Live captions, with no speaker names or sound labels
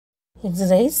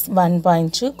Exercise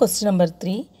 1.2 question number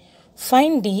 3.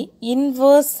 Find the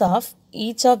inverse of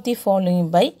each of the following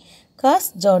by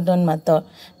Gauss-Jordan method.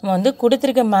 நம்ம வந்து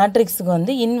கொடுத்திருக்க மேட்ரிக்ஸ்க்கு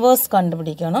வந்து inverse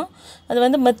கண்டுபிடிக்கணும். அது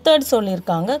வந்து மெத்தட்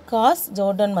சொல்லியிருக்காங்க.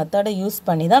 Gauss-Jordan மெத்தடை யூஸ்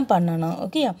பண்ணி தான் பண்ணணும்.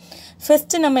 ஓகே,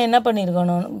 ஃபர்ஸ்ட் நம்ம என்ன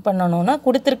பண்ணணும்னா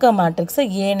கொடுத்திருக்க மேட்ரிக்ஸை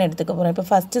ஏன்னு எடுத்துக்க போகிறோம். இப்போ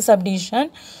first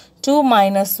subdivision 2 -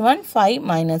 1 5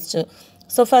 - 2.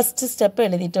 So first step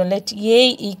எழுதிட்டோம். Let A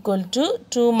equal to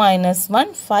 2 - 1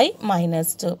 5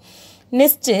 - 2.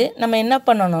 Next நம்ம என்ன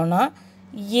பண்ணணும்னா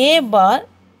A bar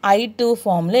I2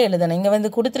 ஃபார்மில் எழுதணும். இங்கே வந்து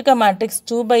கொடுத்துருக்க மேட்ரிக்ஸ்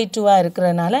 2/2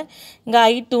 இருக்கிறதுனால இங்கே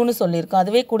I2ன்னு சொல்லியிருக்கோம்.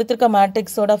 அதுவே கொடுத்துருக்க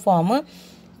மேட்ரிக்ஸோட ஃபார்மு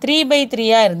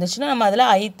 3/3 இருந்துச்சுன்னா நம்ம அதில்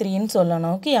I3ன்னு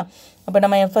சொல்லணும். ஓகேயா, அப்போ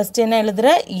நம்ம ஃபஸ்ட் என்ன எழுதுகிற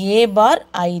A bar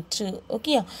I2.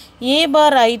 ஓகேயா, A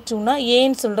bar I2னா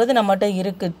ஏன்னு சொல்கிறது நம்மகிட்ட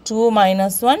இருக்குது. 2 -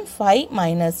 1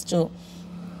 5 - 2.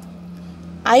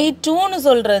 I2ன்னு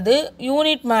சொல்கிறது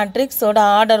யூனிட் மேட்ரிக்ஸோட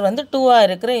ஆர்டர் வந்து 2ஆக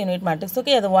இருக்கிற யூனிட் மேட்ரிக்ஸ்.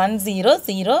 ஓகே, அது 1 0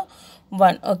 0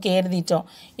 1. ஓகே, எழுதிட்டோம்.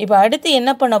 இப்போ அடுத்து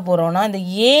என்ன பண்ண போகிறோம்னா இந்த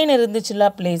ஏன்னு இருந்துச்சுல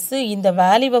பிளேஸு இந்த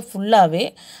வேல்யூவை ஃபுல்லாகவே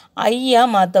ஐயா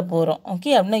மாற்ற போகிறோம்.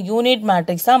 ஓகே, அப்படின்னா யூனிட்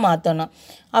மேட்ரிக்ஸாக மாற்றணும்.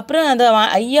 அப்புறம் அந்த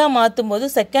ஐயா மாற்றும் போது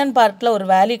செகண்ட் பார்ட்டில் ஒரு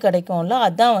வேல்யூ கிடைக்கும்ல,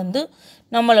 அதுதான் வந்து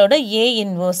நம்மளோட ஏ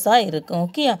இன்வர்ஸாக இருக்கும்.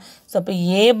 ஓகே, ஸோ இப்போ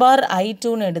ஏ பார்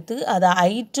I2ன்னு எடுத்து அதை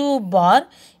I2 பார்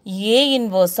ஏ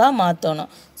இன்வர்ஸாக மாற்றணும்.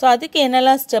 ஸோ அதுக்கு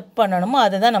என்னெல்லாம் ஸ்டெப் பண்ணணுமோ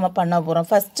அதை தான் நம்ம பண்ண போகிறோம்.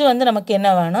 ஃபஸ்ட்டு வந்து நமக்கு என்ன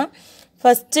வேணும்,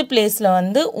 ஃபஸ்ட்டு பிளேஸில்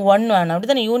வந்து 1 வேணும். அப்படி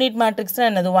தானே யூனிட் மேட்ரிக்ஸ்னால்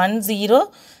என்னது 1 0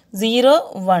 0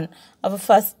 1. அப்போ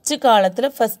ஃபஸ்ட்டு காலத்தில்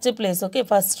first place. Okay,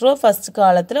 first row first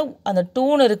காலத்தில் அந்த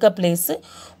 2ன்னு இருக்க பிளேஸு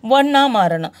 1ஆக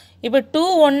மாறணும். இப்போ 2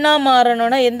 1ஆக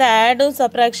மாறணும்னா எந்த ஆடும்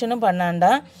சப்ராக்ஷனும்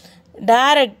பண்ணாண்டா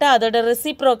டைரெக்டாக அதோட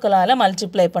ரெசிப்ரோக்கலால்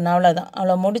மல்டிப்ளை பண்ண, அவ்வளோதான்.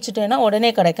 அவ்வளோ முடிச்சுட்டேன்னா உடனே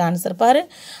கிடைக்க ஆன்சர் பாரு.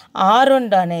 R1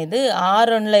 தானே இது.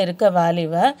 R1ல் இருக்க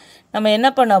வேல்யூவை நம்ம என்ன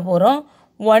பண்ண போகிறோம்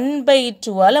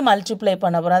 1/2ஆல் மல்டிப்ளை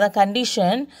பண்ண போகிறோம். அதான்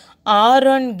condition.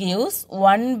 R1 gives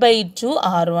 1/2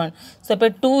 R1. So இப்போ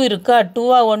 2 இருக்கா, 2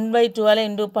 1/2ஆல்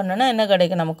இன்டூ பண்ணோன்னா என்ன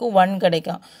கிடைக்கும், நமக்கு 1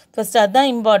 கிடைக்கும். ஃபஸ்ட்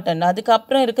அதுதான் இம்பார்ட்டன்ட்.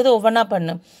 அதுக்கப்புறம் இருக்குது ஒவ்வொன்றா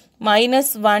பண்ணு. -1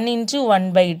 ×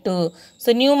 1/2. ஸோ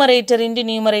நியூமரேட்டர் இன்ட்டு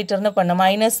நியூமரேட்டர்னு பண்ண.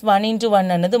 -1 ×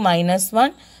 1 என்னது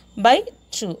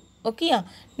 -1/2. ஓகேயா,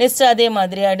 நெக்ஸ்ட் அதே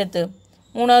மாதிரி அடுத்து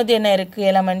மூணாவது என்ன இருக்குது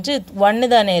எலமெண்ட்டு 1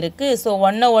 தானே இருக்குது. ஸோ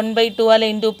 1 1/2ஆல்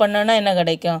இன்டூ பண்ணோன்னா என்ன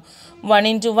கிடைக்கும்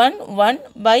 1 × 1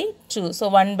 1/2. ஸோ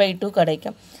 1/2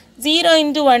 கிடைக்கும். 0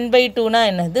 × 1/2னா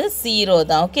என்னது 0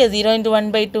 தான். ஓகே, 0 ×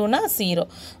 1/2னா 0.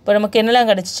 இப்போ நமக்கு என்னெல்லாம்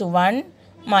கிடச்சிச்சு 1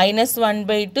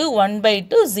 -1/2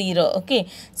 1/2 0. ஓகே,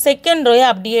 செகண்ட் ரோயை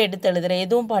அப்படியே எடுத்து எழுதுகிறேன்,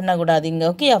 எதுவும் பண்ணக்கூடாது இங்கே.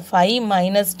 ஓகே, 5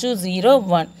 - 2 0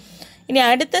 1. இனி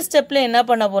அடுத்த ஸ்டெப்பில் என்ன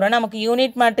பண்ண போகிறோம், நமக்கு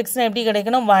யூனிட் மேட்ரிக்ஸ்னால் எப்படி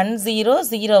கிடைக்கணும் 1 0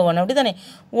 0 1. அப்படி தானே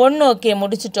 1. ஓகே,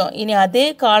 முடிச்சிட்டோம். இனி அதே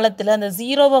காலத்தில் அந்த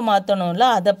 0வை மாற்றணும்ல,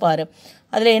 அதை பாரு.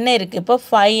 அதில் என்ன இருக்குது, இப்போ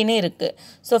 5ன்னு இருக்குது.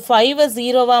 ஸோ 5வை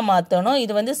 0வாக மாற்றணும்.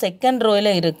 இது வந்து செகண்ட்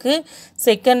ரோயில் இருக்குது.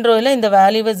 செகண்ட் ரோயில் இந்த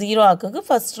வேல்யூவை 0 ஆக்குக்கு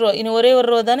ஃபஸ்ட் ரோ, இனி ஒரே ஒரு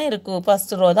ரோ தானே இருக்குது,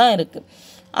 ஃபஸ்ட் ரோ தான் இருக்குது.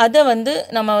 அதை வந்து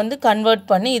நம்ம வந்து கன்வெர்ட்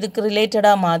பண்ணி இதுக்கு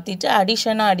ரிலேட்டடாக மாற்றிட்டு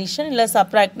அடிஷனாக அடிஷன் இல்லை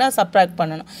சப்ராக்ட்னா சப்ராக்ட்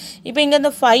பண்ணணும். இப்போ இங்கே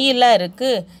இந்த 5 எல்லாம்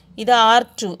இருக்குது, இது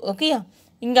R2. ஓகேயா,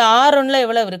 இங்கே R1ல்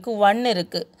எவ்வளோ இருக்குது 1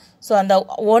 இருக்குது. ஸோ அந்த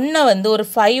 1ஐ வந்து ஒரு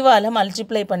 5ஆல்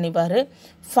மல்டிப்ளை பண்ணிப்பார்.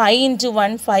 5 ×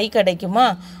 1 5 கிடைக்குமா,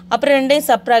 அப்புறம் ரெண்டையும்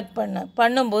சப்ராக்ட்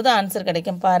பண்ணும்போது ஆன்சர்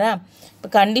கிடைக்கும் பாரு. இப்போ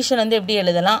கண்டிஷன் வந்து எப்படி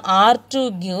எழுதலாம், R2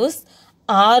 gives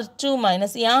R2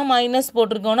 மைனஸ். ஏன் மைனஸ்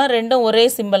போட்டிருக்கோன்னா ரெண்டும் ஒரே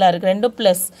சிம்பிளாக இருக்குது, ரெண்டும்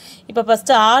ப்ளஸ். இப்போ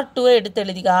ஃபஸ்ட்டு R2வை எடுத்து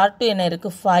எழுதிக்க. R2 என்ன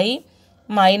இருக்குது 5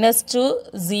 -2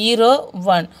 0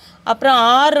 1. அப்புறம்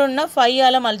R1னா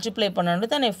 5ஆல் மல்டிப்ளை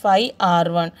பண்ணணும் தானே 5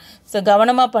 R1. ஸோ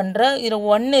கவனமாக பண்ணுற. இதில்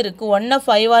 1 இருக்குது, 1ஐ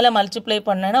 5ஆல் மல்டிப்ளை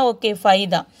பண்ணேன்னா ஓகே 5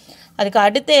 தான். அதுக்கு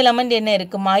அடுத்த எலமெண்ட் என்ன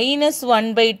இருக்குது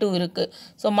 -1/2 இருக்குது.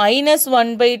 ஸோ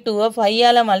 -1/2வை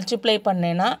 5ஆல் மல்டிப்ளை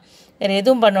பண்ணேன்னா வேறு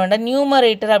எதுவும் பண்ண வேண்டாம்,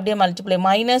 நியூமரேட்டர் அப்படியே மல்டிப்ளை.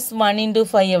 -1 ×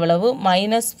 5 எவ்வளவு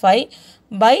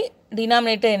 -5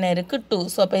 டினாமினேட்டர் என்ன இருக்குது 2.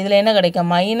 ஸோ அப்போ இதில் என்ன கிடைக்கும்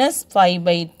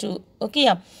 -5/2.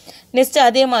 ஓகேயா, நெக்ஸ்ட்டு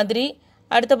அதே மாதிரி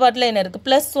அடுத்த பாட்டில் என்ன இருக்குது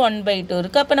 +1/2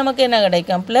 இருக்குது. அப்போ நமக்கு என்ன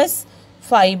கிடைக்கும்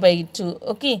 +5/2.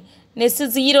 ஓகே,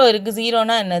 நெக்ஸ்ட்டு 0 இருக்குது.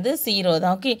 0னா என்னது 0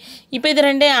 தான். ஓகே, இப்போ இது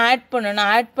ரெண்டையும் ஆட் பண்ணணும்.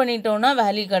 ஆட் பண்ணிட்டோன்னா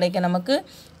வேல்யூ கிடைக்கும் நமக்கு.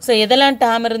 ஸோ எதெல்லாம்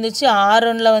டேம் இருந்துச்சு,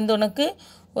 R1ல் வந்து உனக்கு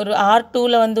ஒரு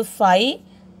R2ல் வந்து 5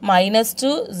 -2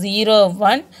 0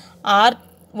 1.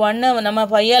 R1 நம்ம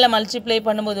 5ஆல் மல்டிப்ளை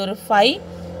பண்ணும்போது ஒரு 5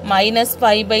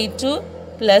 -5/2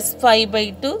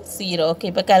 +5/2 0. ஓகே,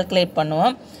 இப்போ கால்குலேட்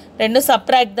பண்ணுவோம். ரெண்டும்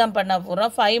சப்ராக்ட் தான் பண்ண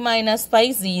போகிறோம். 5 -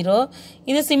 5 0.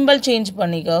 இது சிம்பிள் சேஞ்ச்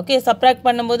பண்ணிக்கோ. ஓகே, சப்ராக்ட்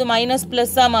பண்ணும்போது மைனஸ்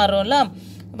ப்ளஸ்ஸாக மாறும்ல.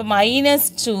 அப்போ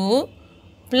 -2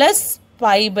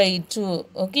 +5/2.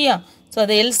 ஓகேயா, ஸோ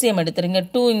அதை எல்சிஎம் எடுத்துருங்க.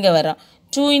 2 இங்கே வரோம்.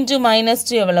 2 ×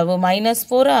 -2 எவ்வளவு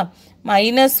 -4.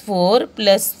 minus 4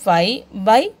 plus 5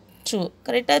 by 2.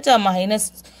 Correct? Minus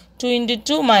 2 into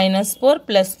 2 minus 4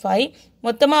 plus 5.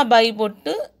 மொத்தமாக by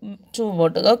போட்டு 2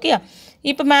 போட்டு. ஓகே,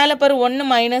 இப்போ மேலே பாரு 1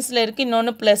 மைனஸில் இருக்குது,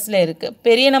 இன்னொன்று ப்ளஸில் இருக்குது.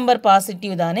 பெரிய நம்பர்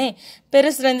பாசிட்டிவ் தானே,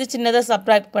 பெருசுலேருந்து சின்னதாக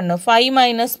சப்ராக்ட் பண்ணும். 5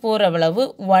 minus 4 எவ்வளவு?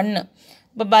 1.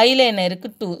 இப்போ பையில் என்ன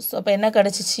இருக்குது? 2. ஸோ அப்போ என்ன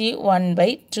கிடச்சிச்சு?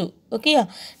 1/2. ஓகேயா,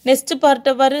 நெக்ஸ்ட்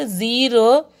பார்ட்டை பாரு 0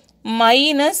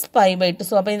 minus pi by 2.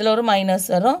 ஸோ அப்போ இதில் ஒரு மைனஸ்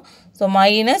வரும். So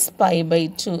minus pi by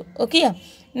 2. ஓகேயா,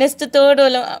 நெக்ஸ்ட்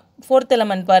ஃபோர்த்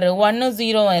எலமெண்ட் பாரு 1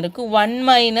 0 இருக்குது. 1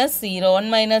 minus 0. 1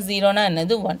 minus 0னா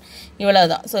என்னது? 1. இவ்வளோ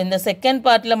தான். ஸோ இந்த செகண்ட்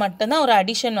பார்ட்டில் மட்டும்தான் ஒரு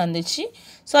அடிஷன் வந்துச்சு.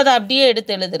 ஸோ அதை அப்படியே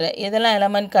எடுத்து எழுதுகிறேன். எதெல்லாம்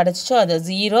எலமெண்ட் கிடச்சிச்சோ அதை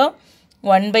 0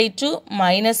 1/2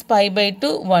 minus pi by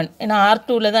 2 1. ஏன்னா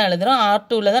R2ல தான் எழுதுகிறோம்,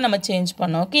 R2ல தான் நம்ம சேஞ்ச்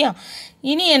பண்ணோம். ஓகேயா,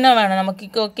 இனி என்ன வேணும் நமக்கு?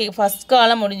 ஓகே, ஃபஸ்ட்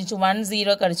காலம் முடிஞ்சிச்சு, 1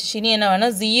 0 கிடச்சிச்சு. இனி என்ன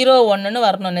வேணும்? 0 1ன்னு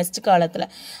வரணும் நெக்ஸ்ட் காலத்தில்.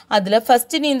 அதில்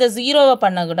ஃபஸ்ட்டு நீ இந்த 0வை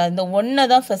பண்ணக்கூடாது, இந்த 1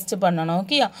 தான் ஃபஸ்ட்டு பண்ணணும்.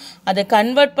 ஓகேயா, அதை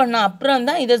கன்வெர்ட் பண்ண அப்புறம்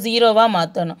தான் இதை 0வாக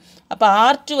மாற்றணும். அப்போ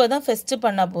R2வை தான் ஃபஸ்ட்டு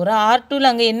பண்ண போகிறேன். R2ல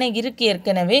அங்கே என்ன இருக்குது?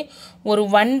 ஏற்கனவே ஒரு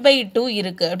 1/2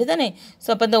 இருக்குது, அப்படி தானே? ஸோ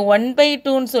அப்போ இந்த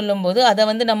 1/2ன்னு சொல்லும்போது அதை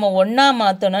வந்து நம்ம 1ஆ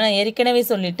மாற்றணும். நான் ஏற்கனவே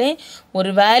சொல்லிட்டேன், ஒரு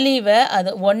வேல்யூவை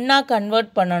அதை 1ஆ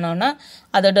கன்வெர்ட் பண்ணணும்னா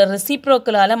அதோட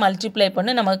ரெசிப்ரோக்கலால் மல்டிப்ளை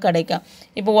பண்ணி நமக்கு கிடைக்கும்.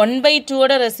 இப்போ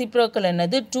 1/2ஓட ரெசிப்ரோக்கல்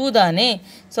என்னது? 2 தானே.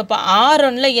 ஸோ அப்போ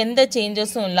R1ல எந்த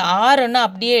சேஞ்சஸும் இல்லை, R1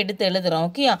 அப்படியே எடுத்து எழுதுகிறோம்.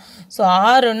 ஓகேயா, ஸோ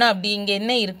R1 அப்படி இங்கே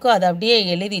என்ன இருக்கோ அதை அப்படியே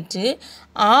எழுதிட்டு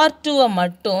R2வை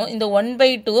மட்டும் இந்த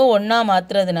 1/2வை 1ஆ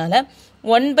மாற்றுறதுனால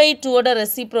 1/2ஓட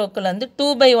ரெசிப்ரோக்கல் வந்து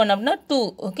 2/1 அப்படின்னா 2.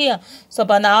 ஓகேயா, ஸோ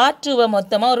அப்போ அந்த R2வை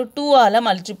மொத்தமாக ஒரு 2ஆல்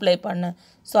மல்டிப்ளை பண்ண.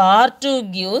 ஸோ R2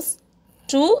 gives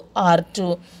 2 R2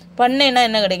 பண்ணேன்னா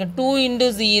என்ன கிடைக்கும்? 2 into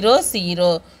 0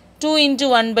 0. 2 into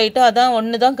 1/2 அதான்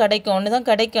 1 தான் கிடைக்கும், 1 தான்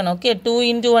கிடைக்கணும். ஓகே, 2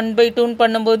 into 1/2ன்னு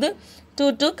பண்ணும்போது 2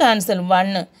 2 கேன்சல்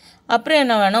 1. அப்புறம்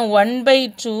என்ன வேணும்?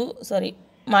 1/2 sorry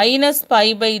minus pi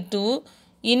by 2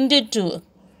 into 2.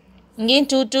 இங்கேயும்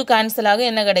 2 2 கேன்சல் ஆகும்,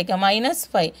 என்ன கிடைக்கும்?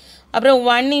 -5. அப்புறம்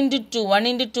 1 into 2. 1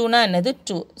 into 2னா என்னது?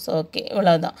 2. ஸோ ஓகே,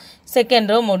 இவ்வளோதான்.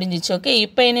 செகண்ட் ரோ முடிஞ்சிச்சு. ஓகே,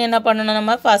 இப்போ இனி என்ன பண்ணணும்?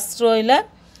 நம்ம ஃபஸ்ட் ரோவில்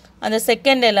அந்த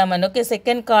செகண்ட் எலமெண்ட், ஓகே,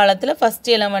 செகண்ட் காலத்தில் ஃபஸ்ட்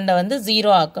எலமெண்ட்டை வந்து 0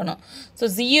 ஆக்கணும். ஸோ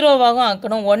 0வாகவும்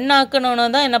ஆக்கணும். 1 ஆக்கணும்னு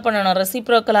தான் என்ன பண்ணணும்?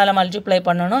 ரெசிப்ரோக்கலால் மல்டிப்ளை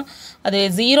பண்ணணும். அது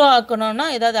 0 ஆக்கணும்னா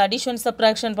ஏதாவது அடிஷன்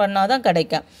சப்ராக்ஷன் பண்ணால் தான்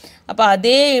கிடைக்கும். அப்போ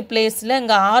அதே பிளேஸில்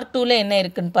இங்கே R2ல என்ன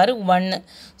இருக்குன்னு பாரு 1.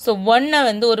 ஸோ 1ஐ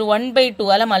வந்து ஒரு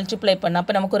 1/2ஆல் மல்டிப்ளை பண்ண,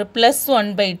 அப்போ நமக்கு ஒரு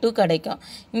 +1/2 கிடைக்கும்.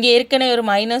 இங்கே ஏற்கனவே ஒரு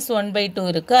 -1/2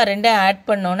 இருக்குது, ரெண்டே ஆட்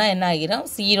பண்ணோன்னா என்ன ஆகிரும்?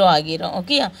 0 ஆகிரும்.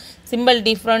 ஓகேயா, சிம்பிள்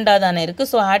டிஃப்ரெண்ட்டாக தானே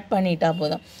இருக்குது. ஸோ ஆட் பண்ணிட்டா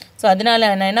போதும். ஸோ அதனால்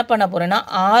நான் என்ன பண்ண போகிறேன்னா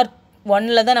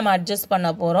R1ல தான் நம்ம அட்ஜஸ்ட் பண்ண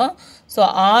போகிறோம். So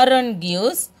R1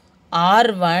 gives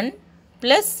R1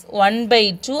 plus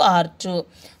 1/2 R2.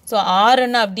 So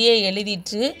R1 அப்படியே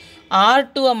எழுதிட்டு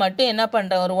R2வை மட்டும் என்ன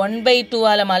பண்ணுறேன்? ஒரு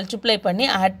 1/2ஆல் மல்டிப்ளை பண்ணி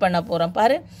ஆட் பண்ண போகிறோம்.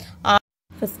 பாரு,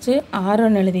 ஃபஸ்ட்டு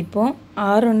R1 எழுதிப்போம்.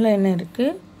 R1ல என்ன இருக்குது?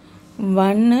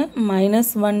 1 minus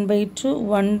 1/2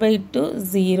 1/2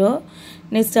 0.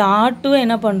 நெக்ஸ்ட் R2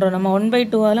 என்ன பண்ணுறோம்? நம்ம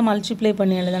 1/2ஆல் மல்டிப்ளை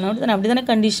பண்ணி எழுதணும். அப்படி தானே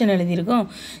கண்டிஷன் எழுதியிருக்கோம்.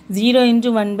 0 into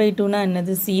 1/2னா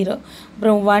என்னது? 0.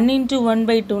 அப்புறம் 1 into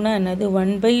 1/2னா என்னது?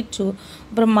 1/2.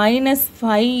 அப்புறம்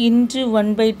 -5 into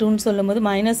 1/2ன்னு சொல்லும்போது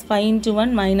 -5 into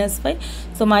 1 -5.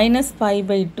 ஸோ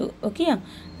 -5/2. ஓகேயா,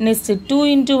 next 2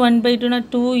 into 1/2னா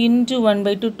 2 into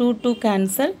 1/2 2 2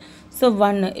 cancel. So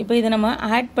 1. இப்போ இதை நம்ம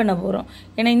ஆட் பண்ண போகிறோம்.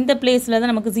 ஏன்னா இந்த பிளேஸில்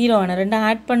தான் நமக்கு 0 வேணும், ரெண்டு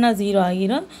ஆட் பண்ணால் 0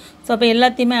 ஆகிரும். ஸோ அப்போ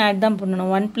எல்லாத்தையுமே ஆட் தான்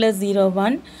பண்ணணும். 1 + 0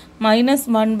 1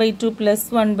 -1/2 +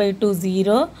 1/2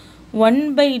 0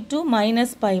 1/2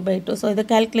 -5/2. ஸோ இதை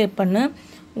கால்குலேட் பண்ணு.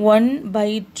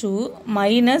 1/2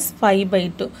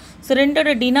 -5/2. ஸோ ரெண்டோட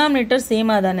டினாமினேட்டர்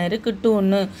சேமாக தானே இருக்குது,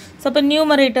 2ன்னு. ஸோ அப்போ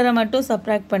நியூமரேட்டரை மட்டும்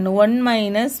சப்ராக்ட் பண்ணு. 1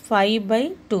 -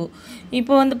 5/2.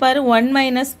 இப்போ வந்து பாரு 1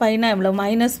 - 5னா எவ்வளோ?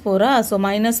 -4. ஸோ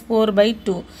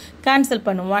 -4/2 கேன்சல்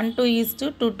பண்ணு. 1 2 is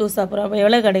 2 2 2 அப்புறம் அப்போ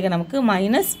எவ்வளோ கிடைக்கும் நமக்கு?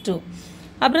 -2.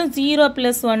 அப்புறம் 0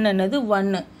 + 1 என்னது?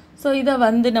 1. ஸோ இதை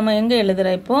வந்து நம்ம எங்கே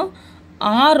எழுதுகிறோம்? இப்போது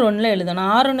R1ல எழுதணும்.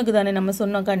 R1க்கு தானே நம்ம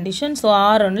சொன்ன கண்டிஷன். ஸோ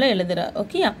R1ல எழுதுகிற.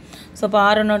 ஓகேயா, ஸோ இப்போ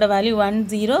R1ஓட வேல்யூ 1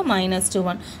 0 -2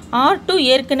 1. R2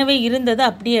 ஏற்கனவே இருந்தது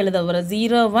அப்படியே எழுத வரும்.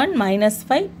 0 1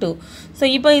 -5 2. ஸோ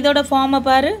இப்போ இதோட ஃபார்மை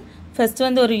பாரு. ஃபஸ்ட்டு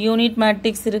வந்து ஒரு யூனிட்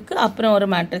மேட்ரிக்ஸ் இருக்குது, அப்புறம் ஒரு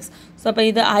மேட்ரிக்ஸ். ஸோ அப்போ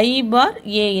இது I bar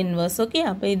A inverse. Okay,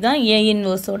 அப்போ இதுதான் A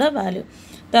inverseோட value.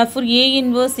 Therefore A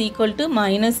inverse equal to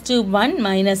 -2 1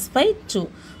 -5 2.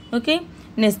 Okay,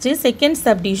 next second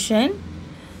subdivision.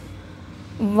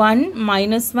 1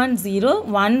 minus 1 0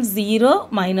 1 0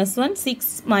 minus 1 6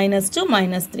 minus 2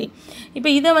 minus 3 இப்போ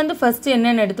இதை வந்து ஃபர்ஸ்ட்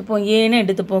என்னன்னு எடுத்துப்போம் ஏன்னு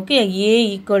எடுத்துப்போம் ஓகே a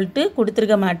equal to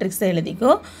கொடுத்திருக்க மேட்ரிக்ஸை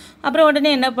எழுதிக்கோ அப்புறம்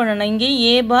உடனே என்ன பண்ணணும் இங்கே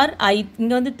a bar I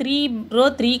இங்கே வந்து 3 row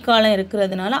 3 column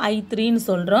இருக்கிறதுனால I3 ன்னு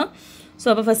சொல்கிறோம் ஸோ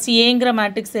அப்போ ஃபர்ஸ்ட் ஏங்கிற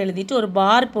மேட்ரிக்ஸை எழுதிட்டு ஒரு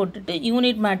பார் போட்டுட்டு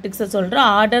யூனிட் மேட்ரிக்ஸை சொல்கிறோம்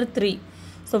ஆர்டர் 3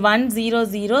 ஸோ 1 0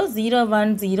 0 0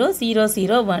 1 0 0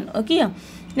 0 1 ஓகே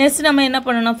நெக்ஸ்ட் நம்ம என்ன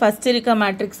பண்ணணும் ஃபர்ஸ்ட் இருக்க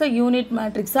மேட்ரிக்ஸை யூனிட்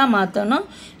மேட்ரிக்ஸாக மாற்றணும்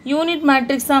யூனிட்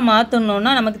மேட்ரிக்ஸாக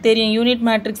மாற்றணும்னா நமக்கு தெரியும் யூனிட்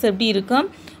மேட்ரிக்ஸ் எப்படி இருக்கும்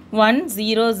 1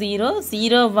 0 0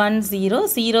 0 1 0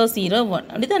 0 0 1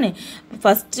 அப்படி தானே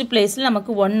ஃபஸ்ட்டு பிளேஸில்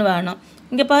நமக்கு 1 வேணும்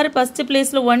இங்கே பாரு ஃபஸ்ட்டு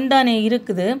பிளேஸில் 1 தானே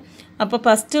இருக்குது அப்போ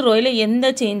ஃபஸ்ட்டு ரோயில் எந்த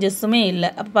சேஞ்சஸுமே இல்லை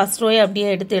அப்போ ஃபஸ்ட் ரோயை அப்படியே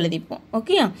எடுத்து எழுதிப்போம்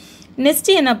ஓகே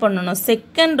நெக்ஸ்ட்டு என்ன பண்ணணும்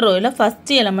செகண்ட் ரோயில்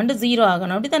ஃபஸ்ட்டு எலமெண்ட் 0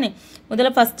 ஆகணும் அப்படி தானே முதல்ல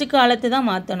ஃபஸ்ட்டு காலத்தை தான்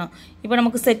மாற்றணும் இப்போ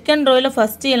நமக்கு செகண்ட் ரோயில்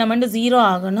ஃபஸ்ட்டு எலமெண்ட் 0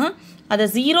 ஆகணும் அதை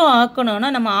 0 ஆக்கணும்னா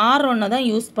நம்ம R1 தான்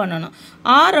யூஸ் பண்ணணும்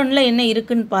R1ல் என்ன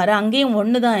இருக்குன்னு பாரு அங்கேயும்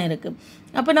 1 தான் இருக்குது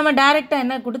அப்போ நம்ம டைரெக்டாக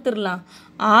என்ன கொடுத்துடலாம்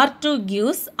R2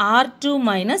 gives R2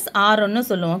 minus R1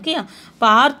 சொல்லுவோம் ஓகே இப்போ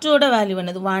R2ஓட வேல்யூ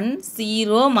என்னது 1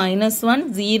 0 minus 1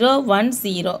 0 1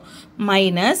 0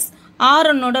 மைனஸ்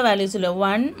R1ஓட வேல்யூ சொல்லு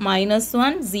 1 minus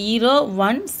 1 0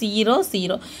 1 0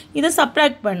 0 இதை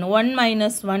சப்ராக்ட் பண்ணு 1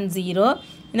 minus 1 0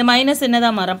 இந்த மைனஸ்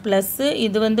என்னதான் மாறும் ப்ளஸ்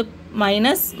இது வந்து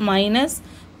minus minus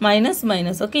minus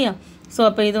minus okay so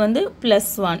அப்போ இது வந்து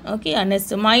plus 1 okay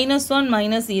next minus 1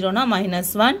 minus 0னா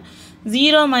minus 1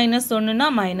 0 minus 1னா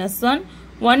minus 1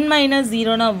 1 minus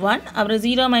 0னா 1 அப்புறம்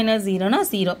 0 மைனஸ் 0னா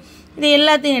 0 இது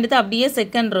எல்லாத்தையும் எடுத்து அப்படியே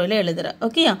செகண்ட் ரோயில் எழுதுகிறேன்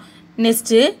ஓகே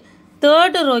நெக்ஸ்ட்டு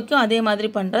தேர்டு ரோய்க்கும் அதே மாதிரி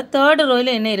பண்ணுறேன் தேர்டு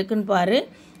ரோயில் என்ன இருக்குன்னு பாரு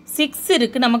 6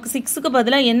 இருக்குது நமக்கு 6க்கு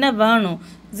பதிலாக என்ன வேணும்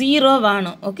 0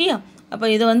 வேணும் ஓகே அப்போ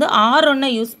இது வந்து R1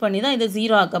 யூஸ் பண்ணி தான் இதை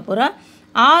 0 ஆக்க போகிறேன்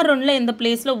R1ல் இந்த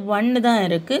பிளேஸில் 1 தான்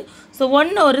இருக்குது ஸோ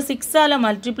 1 ஒரு 6ஆல்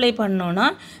மல்டிப்ளை பண்ணோன்னா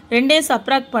ரெண்டையும்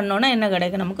சப்ராக்ட் பண்ணோன்னா என்ன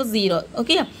கிடைக்கும் நமக்கு 0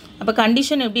 ஓகே அப்போ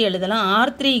கண்டிஷன் எப்படி எழுதலாம்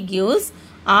R3 gives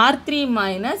R3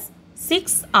 minus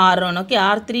 6 R1 okay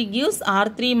R3 gives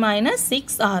R3 minus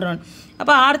 6 R1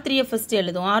 அப்போ R3யை ஃபஸ்ட்டு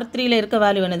எழுதும் R3யில் இருக்க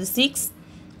வேல்யூ என்னது 6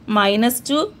 minus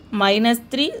 2 minus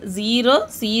 3 0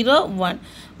 0 1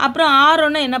 அப்புறம்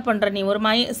R1 என்ன பண்ணுற நீ ஒரு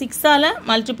 6ஆல்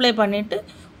மல்டிப்ளை பண்ணிவிட்டு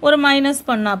ஒரு மைனஸ்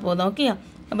பண்ணால் போதும் ஓகே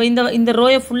அப்போ இந்த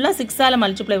ரோயை ஃபுல்லாக 6ஆல்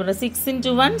மல்டிப்ளை பண்ணுற 6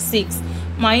 into 1 6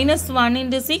 minus 1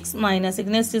 into 6 minus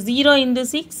 6 next 0 into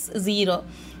 6 0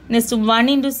 next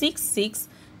 1 into 6 6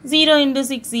 0 into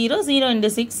 6 0 0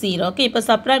 into 6 0 okay இப்போ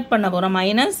சப்ராக்ட் பண்ண போகிறோம்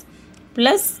minus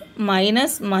plus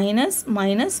minus minus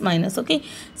minus minus okay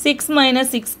 6 minus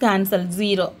 6 cancel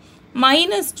 0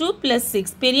 minus 2 plus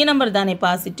 6 பெரிய நம்பர் தானே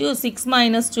பாசிட்டிவ் 6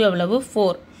 minus 2 எவ்வளவு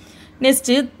 4 next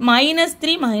minus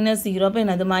 3 minus 0 அப்போ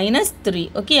என்னது minus 3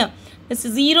 okay next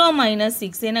 0 minus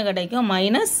 6 என்ன கிடைக்கும்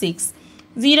minus 6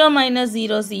 0 minus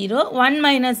 0 0 1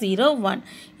 minus 0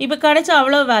 1 இப்போ கிடைச்ச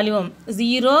அவ்வளோ வேல்யூ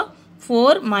 0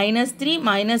 4 minus 3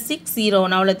 minus 6 0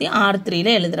 அவ்வளோத்தையும்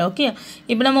R3ல எழுதுகிறேன் ஓகே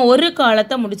இப்போ நம்ம ஒரு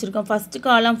காலத்தை முடிச்சிருக்கோம் ஃபஸ்ட்டு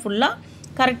காலம் ஃபுல்லாக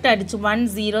கரெக்டாக அடிச்சு 1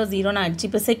 0 0ன்னு அடிச்சு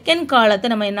இப்போ செகண்ட் காலத்தை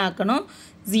நம்ம என்ன ஆக்கணும்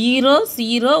 0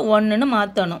 0 1ன்னு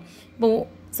மாற்றணும் இப்போ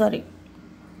சாரி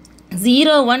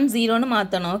 0 1 0ன்னு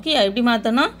மாற்றணும் ஓகே எப்படி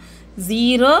மாற்றணும்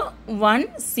 0 1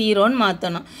 0ன்னு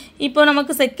மாற்றணும் இப்போ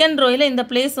நமக்கு செகண்ட் ரோயில் இந்த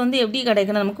பிளேஸ் வந்து எப்படி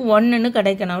கிடைக்கணும் நமக்கு 1ன்னு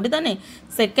கிடைக்கணும் அப்படி தானே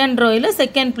செகண்ட் ரோயில்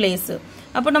செகண்ட் பிளேஸு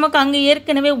அப்போ நமக்கு அங்கே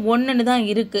ஏற்கனவே 1ன்னு தான்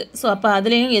இருக்குது ஸோ அப்போ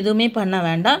அதுலேயும் எதுவுமே பண்ண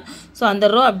வேண்டாம் ஸோ அந்த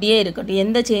ரோ அப்படியே இருக்கட்டும்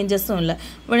எந்த சேஞ்சஸும் இல்லை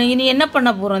இப்போ இனி என்ன பண்ண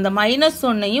போகிறோம் இந்த மைனஸ்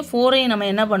 1ஐயும் 4ஐயும் நம்ம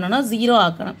என்ன பண்ணணும் 0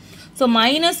 ஆக்கணும் ஸோ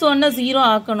மைனஸ் 1ஐ 0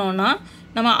 ஆக்கணும்னா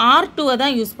நம்ம R2வை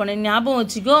தான் யூஸ் பண்ணணும் ஞாபகம்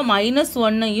வச்சுக்கோ மைனஸ்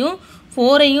 1ஐயும்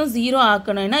 4ஐயும் 0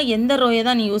 ஆக்கணும்னா எந்த ரோயை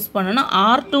தான் நீ யூஸ் பண்ணணும்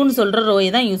R2ன்னு சொல்கிற ரோயை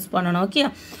தான் யூஸ் பண்ணணும் ஓகே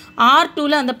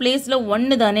R2வில் அந்த பிளேஸில்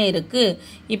 1 தானே இருக்குது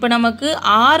இப்போ நமக்கு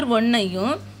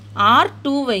R1ஐயும்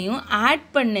R2வையும் ஆட்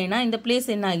பண்ணேன்னா இந்த பிளேஸ்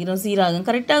என்ன ஆகிரும் 0 ஆகும்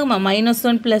கரெக்டாகுமா மைனஸ்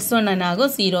 1 ப்ளஸ் 1 என்ன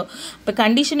ஆகும் 0 இப்போ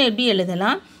கண்டிஷன் எப்படி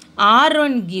எழுதலாம்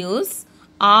R1 gives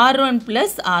R1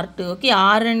 plus R2 okay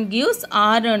R1 gives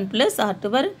R1 plus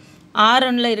R2 வர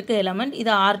R1ல் இருக்க எலமெண்ட்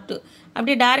இது R2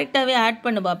 அப்படியே டைரெக்டாகவே ஆட்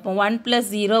பண்ணி பார்ப்போம் 1 plus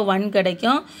 0 1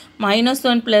 கிடைக்கும் minus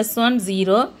 1 plus 1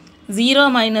 0 0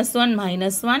 minus 1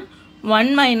 minus 1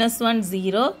 1 minus 1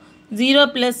 0 0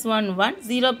 plus 1 1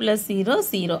 0 plus 0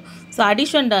 0 so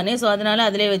addition தானே ஸோ அதனால்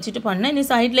அதிலே வச்சுட்டு பண்ணேன் நீ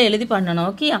சைடில் எழுதி பண்ணணும்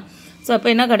ஓகேயா ஸோ அப்போ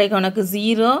என்ன கிடைக்கும் உனக்கு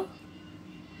 0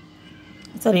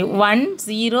 சாரி 1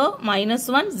 0 minus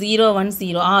 1 0 1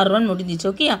 0 R1 முடிஞ்சிச்சு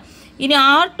ஓகேயா இனி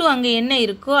R2 அங்கே என்ன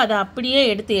இருக்கோ அதை அப்படியே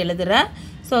எடுத்து எழுதுகிற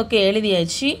ஸோ ஓகே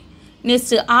எழுதியாச்சு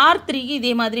நெக்ஸ்ட்டு R3க்கு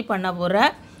இதே மாதிரி பண்ண போகிற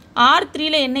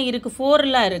R3ல் என்ன இருக்குது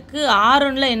 4லாம் இருக்குது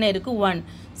R1ல் என்ன இருக்குது 1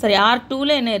 சரி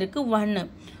R2வில் என்ன இருக்குது 1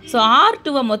 ஸோ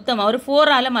R2 மொத்தமாக ஒரு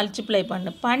 4ஆல் மல்டிப்ளை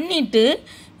பண்ணிவிட்டு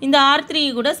இந்த R3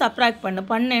 கூட சப்ராக்ட்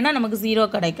பண்ணேன்னா நமக்கு 0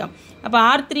 கிடைக்கும். அப்போ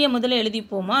R3 முதல்ல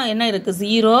எழுதிப்போமா, என்ன இருக்குது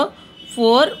 0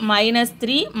 4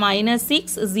 -3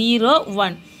 -6 0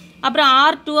 1. அப்புறம்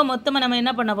R2 மொத்தமாக நம்ம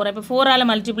என்ன பண்ண போகிறோம், இப்போ 4ஆல்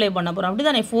மல்டிப்ளை பண்ண போகிறோம் அப்படி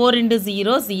தானே. 4 ×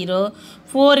 0 0,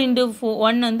 4 ×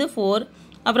 1 வந்து 4,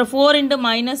 அப்புறம் 4 ×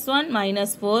 -1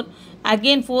 -4,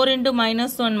 அகெயின் 4 ×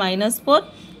 -1 -4,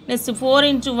 நெக்ஸ்ட் 4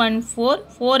 × 1 4,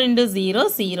 4 × 0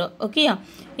 0. ஓகேயா,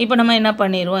 இப்போ நம்ம என்ன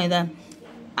பண்ணிடுவோம், இதை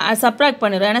சப்ராக்ட்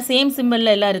பண்ணிடுவோம். ஏன்னா சேம்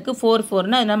சிம்பிளில் எல்லாம் இருக்குது. 4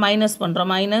 4னா அதனால் மைனஸ்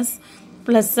பண்ணுறோம். மைனஸ்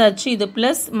ப்ளஸ் ஆச்சு, இது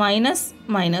ப்ளஸ் மைனஸ்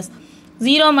மைனஸ்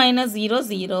 0 -0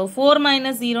 0, 4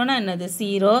 - 0னா என்னது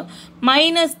 0,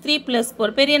 -3 +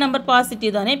 4 பெரிய நம்பர்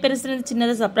பாசிட்டிவ் தானே, பெருசுலேருந்து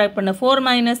சின்னதை சப்ராக்ட் பண்ண 4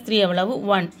 - 3 எவ்வளவு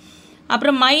 1.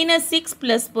 அப்புறம் -6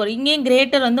 + 4 இங்கேயும்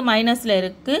கிரேட்டர் வந்து மைனஸில்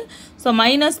இருக்குது. ஸோ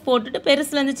மைனஸ் போட்டுட்டு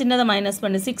பெருசுலேருந்து சின்னதை மைனஸ்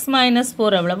பண்ணு 6 -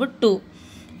 4 எவ்வளவு 2.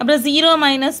 அப்புறம் 0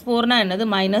 - 4னா என்னது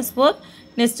 -4,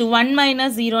 நெக்ஸ்ட் 1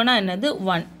 - 0னா என்னது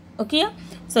 1. ஓகேயா,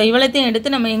 ஸோ இவ்வளோத்தையும்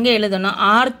எடுத்து நம்ம எங்கே எழுதணும்,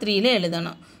 R3ல்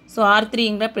எழுதணும். ஸோ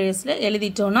R3ங்கிற பிளேஸில்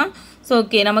எழுதிட்டோன்னா ஸோ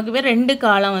ஓகே, நமக்கு வேறு 2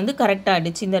 காலம் வந்து கரெக்டாக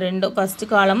ஆகிடுச்சு. இந்த 2 ஃபஸ்ட்டு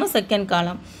காலமும் செகண்ட்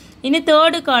காலம். இனி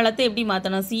தேர்டு காலத்தை எப்படி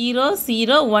மாற்றணும், 0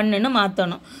 0 1ன்னு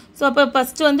மாற்றணும். ஸோ அப்போ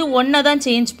ஃபஸ்ட்டு வந்து 1 தான்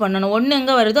சேஞ்ச் பண்ணணும். 1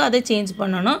 எங்கே வருதோ அதை சேஞ்ச்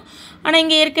பண்ணணும். ஆனால்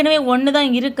இங்கே ஏற்கனவே 1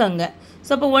 தான் இருக்குங்க.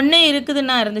 ஸோ அப்போ 1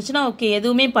 இருக்குதுன்னா இருந்துச்சுன்னா ஓகே,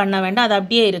 எதுவுமே பண்ண வேண்டாம், அது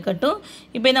அப்படியே இருக்கட்டும்.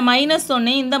 இப்போ இந்த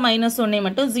 -1 இந்த -1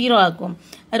 மட்டும் 0 ஆக்கும்.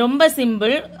 ரொம்ப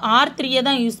சிம்பிள். R3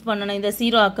 தான் யூஸ் பண்ணணும் இந்த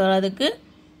 0 ஆக்குறதுக்கு.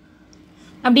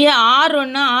 அப்படியே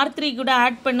R1 R3 கூட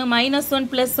ஆட் பண்ணு, -1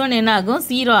 + 1 என்ன ஆகும்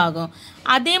 0 ஆகும்.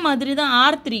 அதே மாதிரி தான்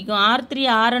R3க்கும், R3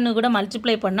 R1 கூட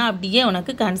மல்டிப்ளை பண்ணால் அப்படியே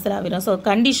உனக்கு கேன்சல் ஆகிடும். So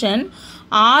condition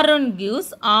R1 gives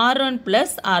R1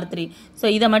 + R3. So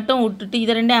இதை மட்டும் விட்டுட்டு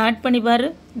இதை 2 ஆட் பண்ணி பாரு,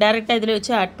 டேரெக்டாக இதில்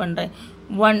வச்சு ஆட் பண்ணுறேன்.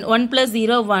 1 +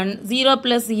 0 1, 0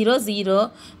 + 0 0,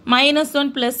 -1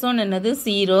 + 1 என்னது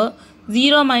 0,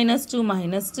 0 - 2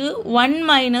 -2, 1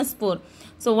 - 4.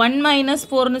 ஸோ 1 -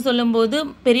 4ன்னு சொல்லும்போது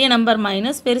பெரிய நம்பர்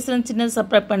மைனஸ், பெருசு சின்னது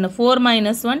சப்ராக்ட் பண்ணு 4 -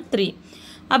 1 3.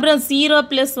 அப்புறம் 0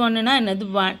 + 1னா என்னது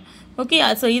 1. ஓகே,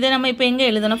 ஸோ இதை நம்ம இப்போ எங்கே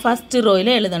எழுதணும், ஃபஸ்ட்டு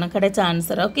ரோயில் எழுதணும் கிடைச்ச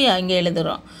ஆன்சர். ஓகே, இங்கே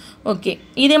எழுதுகிறோம். ஓகே,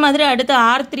 இதே மாதிரி அடுத்து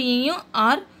R3யையும்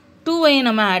R2வையும்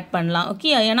நம்ம ஆட் பண்ணலாம்.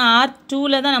 ஓகே, ஏன்னா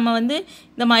R2ல் தான் நம்ம வந்து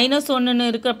இந்த -1ன்னு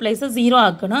இருக்கிற பிளேஸை 0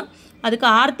 ஆக்கணும். அதுக்கு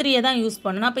R3யை தான் யூஸ்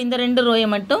பண்ணணும். அப்போ இந்த 2 ரோயை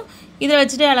மட்டும் இதை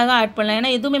வச்சுட்டு அழகாக ஆட் பண்ணலாம்.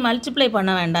 ஏன்னா எதுவுமே மல்டிப்ளை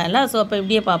பண்ண வேண்டாம் இல்லை. ஸோ அப்போ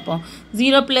இப்படியே பார்ப்போம்.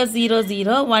 0 + 0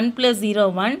 0, 1 + 0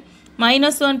 1,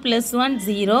 -1 + 1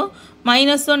 0,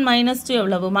 -1 - 2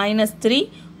 எவ்வளவு -3,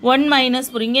 1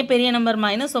 - 4 இங்கே பெரிய நம்பர்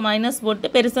மைனஸ். ஸோ மைனஸ் போட்டு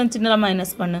பெருசாக சின்னதாக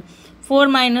மைனஸ் பண்ணு 4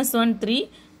 - 1 3,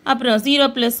 அப்புறம் 0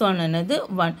 + 1 என்னது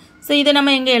 1. ஸோ இதை நம்ம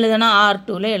எங்கே எழுதணும்,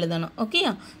 R2ல் எழுதணும்.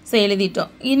 ஓகேயா, ஸோ எழுதிட்டோம்.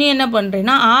 இனி என்ன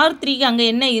பண்ணுறேன்னா R3க்கு அங்கே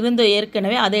என்ன இருந்தோ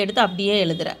ஏற்கனவே அதை எடுத்து அப்படியே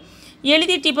எழுதுகிறேன்.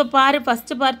 எழுதிட்டு இப்போ பாரு,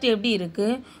 ஃபஸ்ட்டு பார்ட் எப்படி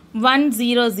இருக்குது, 1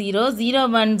 0 0 0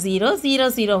 1 0 0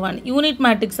 0 1 யூனிட்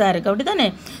மேட்ரிக்ஸாக இருக்குது அப்படி தானே.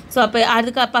 ஸோ அப்போ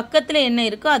அதுக்கு பக்கத்தில் என்ன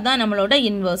இருக்கோ அதுதான் நம்மளோட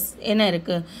இன்வர்ஸ். என்ன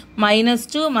இருக்குது,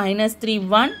 -2 -3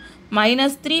 1,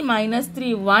 -3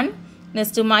 -3 1,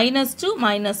 நெக்ஸ்ட்டு -2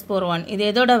 -4 1. இது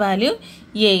எதோட வேல்யூ,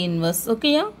 A இன்வர்ஸ்.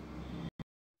 ஓகேயா,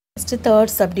 next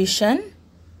third submission.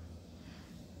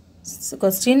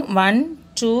 Question 1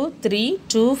 2 3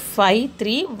 2 5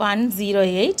 3 1 0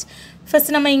 8.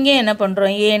 First நம்ம இங்கே என்ன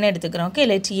பண்ணுறோம், ஏன்னு எடுத்துக்கிறோம். Okay,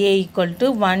 let A =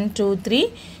 1 2 3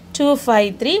 2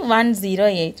 5 3 1 0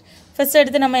 8. ஃபஸ்ட்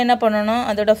எடுத்து நம்ம என்ன பண்ணணும்,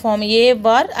 அதோட ஃபார்ம்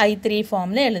A⁻I3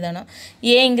 ஃபார்மில் எழுதணும்.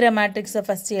 ஏங்கிற மேட்ரிக்ஸை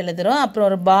ஃபஸ்ட்டு எழுதுகிறோம். அப்புறம்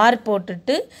ஒரு பார்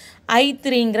போட்டுட்டு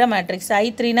I3ங்கிற மேட்ரிக்ஸ்.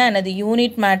 I3னா என்னது,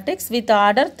 unit matrix with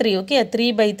order 3. Okay,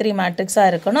 3/3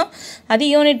 மேட்ரிக்ஸாக இருக்கணும். அது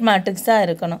யூனிட் மேட்ரிக்ஸாக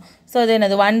இருக்கணும். ஸோ அது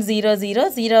என்னது 1 0 0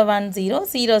 0 1 0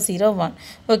 0 0 1.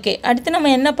 ஓகே, அடுத்து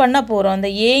நம்ம என்ன பண்ண போகிறோம்,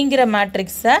 அந்த ஏங்கிற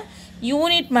மேட்ரிக்ஸை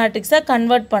யூனிட் மேட்ரிக்ஸாக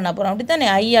கன்வெர்ட் பண்ண போகிறோம். அப்படி தானே,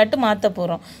 ஐயாட்டு மாற்ற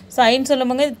போகிறோம். ஸோ ஐன்னு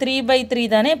சொல்லும்போது 3/3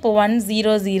 தானே. இப்போ 1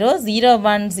 0 0 0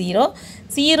 1 0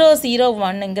 0 0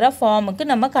 1ங்கிற ஃபார்முக்கு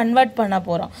நம்ம கன்வெர்ட் பண்ண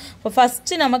போகிறோம். இப்போ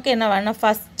ஃபஸ்ட்டு நமக்கு என்ன வேணும்,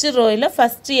 ஃபஸ்ட்டு ரோயில்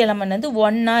ஃபஸ்ட்டு எலமெண்ட் வந்து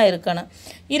 1ஆக இருக்கணும்.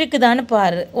 இருக்குதான்னு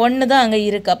பாரு, 1 தான் அங்கே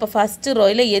இருக்குது. அப்போ ஃபஸ்ட்டு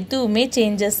ரோயில் எதுவுமே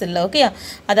சேஞ்சஸ் இல்லை. ஓகே,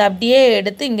 அதை அப்படியே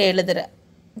எடுத்து இங்கே எழுதுகிறேன்.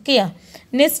 ஓகேயா,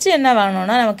 நெக்ஸ்ட்டு என்ன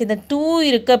வேணும்னா நமக்கு இந்த 2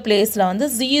 இருக்க பிளேஸில் வந்து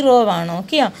 0 வேணும்.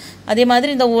 ஓகேயா, அதே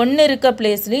மாதிரி இந்த 1 இருக்க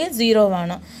பிளேஸ்லேயும் 0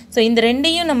 வேணும். ஸோ இந்த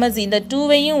ரெண்டையும் நம்ம இந்த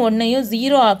 2வையும் 1ஐயும்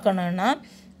 0 ஆக்கணும்னா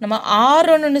நம்ம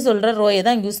R1ன்னு சொல்கிற ரோயை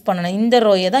தான் யூஸ் பண்ணணும். இந்த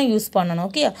ரோயை தான் யூஸ் பண்ணணும்.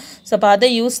 ஓகே, ஸோ அப்போ அதை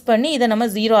யூஸ் பண்ணி இதை நம்ம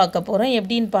 0 ஆக்க போகிறோம்.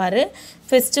 எப்படின்னு பாரு,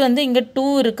 ஃபஸ்ட்டு வந்து இங்கே 2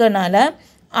 இருக்கனால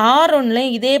R1ல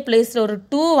இதே பிளேஸில் ஒரு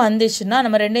 2 வந்துச்சுன்னா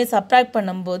நம்ம ரெண்டையும் சப்ராக்ட்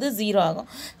பண்ணும்போது 0 ஆகும்.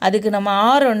 அதுக்கு நம்ம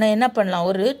R1 என்ன பண்ணலாம்,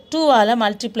 ஒரு 2ஆல்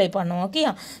மல்டிப்ளை பண்ணுவோம். ஓகே,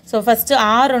 ஸோ ஃபஸ்ட்டு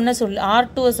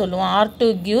R2 சொல்லுவோம். R2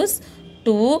 gives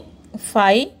 2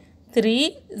 5 3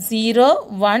 0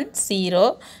 1 0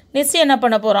 நெக்ஸ்ட் என்ன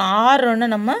பண்ண போகிறோம்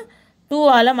R1 நம்ம 2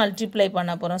 ஆல் மல்டிப்ளை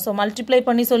பண்ண போகிறோம் ஸோ மல்டிப்ளை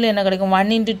பண்ணி சொல்லி என்ன கிடைக்கும்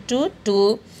 1 into 2 2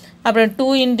 அப்புறம்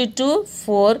 2 into 2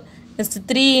 4 next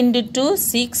 3 into 2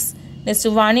 6 next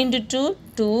 1 into 2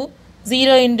 2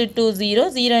 0 into 2 0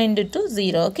 0 into 2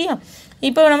 0 okay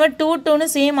இப்போ நம்ம 2 2ன்னு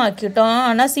சேம் ஆக்கிட்டோம்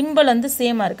ஆனால் சிம்பிள் வந்து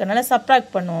சேமாக இருக்கனால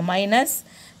சப்ராக்ட் பண்ணுவோம் மைனஸ்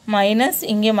மைனஸ்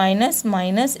இங்கே மைனஸ்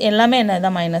மைனஸ் எல்லாமே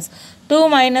என்னதான் மைனஸ் 2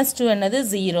 minus 2 என்னது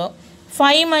 0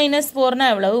 5 minus 4னா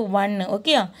எவ்வளவு 1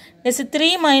 ஓகே நெக்ஸ்ட் 3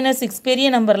 minus 6 பெரிய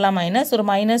நம்பர்லாம் மைனஸ் ஒரு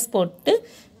மைனஸ் போட்டு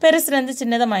பெருசுலேருந்து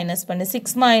சின்னதாக மைனஸ் பண்ணு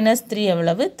 6 minus 3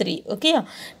 எவ்வளவு 3 ஓகே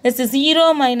நெக்ஸ்ட் 0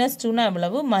 minus 2னா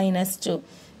எவ்வளவு minus 2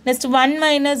 next 1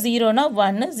 minus 0னா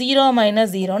 1 0 minus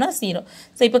 0னா 0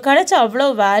 so இப்போ கிடைச்ச அவ்வளோ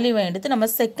வேல்யூவை எடுத்து நம்ம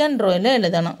செகண்ட் ரோயில்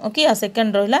எழுதணும் ஓகே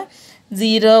செகண்ட் ரோயில்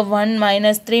 0 1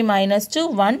 minus 3 minus 2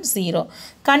 1 0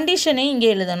 கண்டிஷனை இங்கே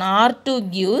எழுதணும் R2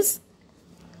 gives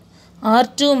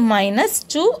R2 minus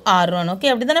 2 R1 okay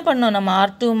அப்படி தானே பண்ணோம் நம்ம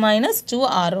R2 minus 2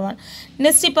 R1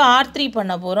 நெக்ஸ்ட் இப்போ R3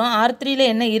 பண்ண போகிறோம் R3ல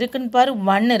என்ன இருக்குன்னு பாரு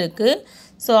 1 இருக்குது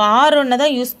ஸோ R1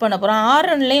 தான் யூஸ் பண்ண போகிறோம்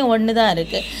R1லேயும் 1 தான்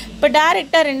இருக்குது இப்போ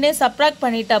டேரெக்டாக ரெண்டையும் சப்ராக்ட்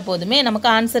பண்ணிட்டா போதுமே நமக்கு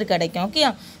ஆன்சர் கிடைக்கும் ஓகே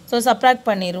ஸோ சப்ராக்ட்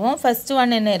பண்ணிடுவோம் ஃபஸ்ட்டு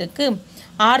ஒன் என்ன இருக்குது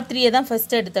R3 தான்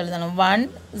ஃபஸ்ட்டு எடுத்து எழுதணும் 1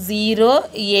 0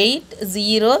 8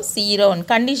 0 0 1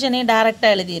 கண்டிஷனே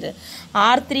டேரெக்டாக எழுதிடு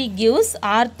R3 gives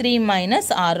R3 minus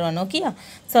R1 okay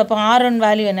so அப்போ R1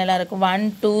 வேல்யூ என்னெல்லாம் இருக்குது 1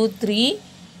 2 3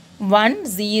 1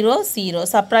 0 0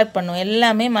 சப்ராக்ட் பண்ணுவோம்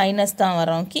எல்லாமே மைனஸ் தான்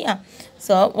வரும் okay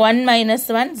so 1 minus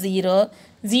 1 0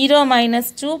 0 minus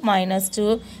 2 minus 2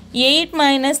 8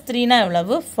 minus 3னா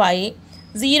எவ்வளவு 5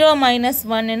 0 minus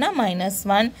 1னா minus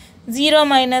 1 0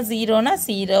 minus 0னா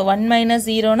 0 1 minus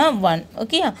 0னா 1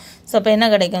 okay so அப்போ என்ன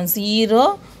கிடைக்கும் 0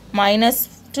 minus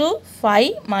 2 5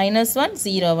 minus 1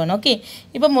 0 1 ஓகே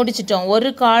இப்போ முடிச்சிட்டோம் ஒரு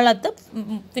காலத்தை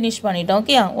ஃபினிஷ் பண்ணிட்டோம்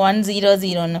ஓகே 1 0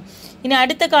 0ன்னு இனி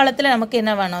அடுத்த காலத்தில் நமக்கு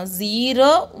என்ன வேணும் 0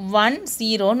 1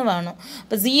 0ன்னு வேணும்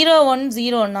இப்போ 0 1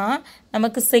 0னா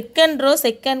நமக்கு செகண்ட் ரோ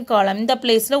செகண்ட் காலம் இந்த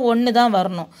பிளேஸில் 1 தான்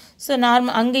வரணும் ஸோ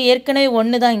நார்மல் அங்கே ஏற்கனவே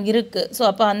 1 தான் இருக்குது ஸோ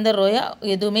அப்போ அந்த ரோயை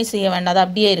எதுவுமே செய்ய வேண்டாம் அது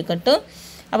அப்படியே இருக்கட்டும்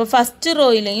அப்போ ஃபஸ்ட்டு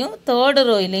ரோயிலையும் தேர்டு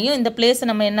ரோயிலையும் இந்த பிளேஸை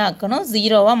நம்ம என்ன ஆக்கணும்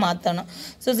 0வாக மாற்றணும்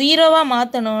ஸோ 0வாக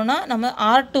மாற்றணுன்னா நம்ம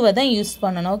R2வை தான் யூஸ்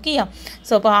பண்ணணும் ஓகேயா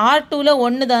ஸோ அப்போ R2வில்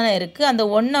 1 தானே இருக்குது அந்த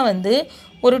 1 வந்து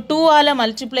ஒரு 2ஆல்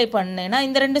மல்டிப்ளை பண்ணேன்னா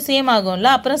இந்த ரெண்டும் சேம்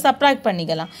ஆகும்ல அப்புறம் சப்ராக்ட்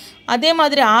பண்ணிக்கலாம் அதே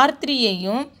மாதிரி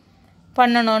R3யையும்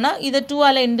பண்ணணும்னா இதை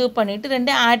 2ஆல் இன்டூ பண்ணிவிட்டு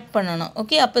ரெண்டையும் ஆட் பண்ணணும்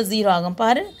ஓகே அப்போ 0 ஆகும்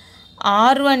பாரு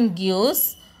R1 gives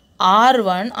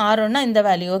R1னா இந்த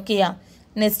வேல்யூ ஓகேயா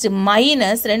நெக்ஸ்ட்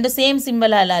மைனஸ் ரெண்டு சேம்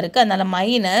சிம்பிளாக இருக்குது அதனால்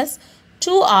மைனஸ்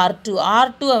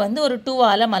 2R2வை வந்து ஒரு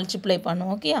 2ஆல் மல்டிப்ளை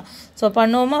பண்ணுவோம் ஓகே ஸோ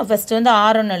பண்ணுவோமா ஃபஸ்ட்டு வந்து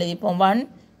R1 எழுதிப்போம் 1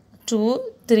 2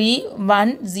 3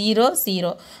 1 0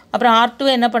 0 அப்புறம் R2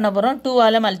 என்ன பண்ண போகிறோம்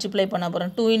 2ஆல் மல்டிப்ளை பண்ண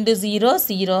போகிறோம் 2 into 0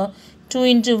 0 2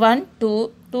 into 1 2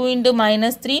 2 into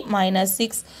minus 3 minus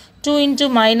 6 2 into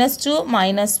minus 2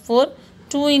 minus 4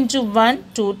 2 into 1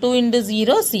 2 2 into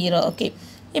 0 0 okay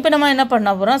இப்போ நம்ம என்ன பண்ண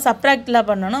போகிறோம் சப்ராக்டில்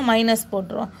பண்ணணும் மைனஸ்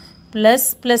போட்டுருவோம்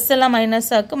ப்ளஸ் எல்லாம் மைனஸ்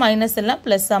ஆக்கு மைனஸ் எல்லாம்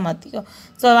ப்ளஸ்ஸாக மாற்றிக்கும்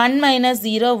so 1 minus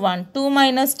 0 1 2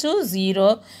 minus 2 0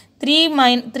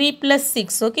 3 plus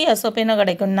 6 okay so இப்போ என்ன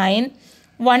கிடைக்கும் 9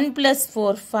 1 plus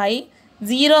 4 5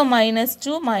 0 minus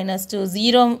 2 minus 2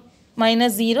 0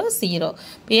 minus 0 0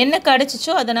 இப்போ என்ன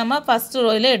கிடச்சிச்சோ அதை நம்ம ஃபஸ்ட்டு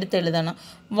ரோயில் எடுத்து எழுதணும்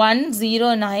 1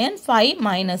 0 9 5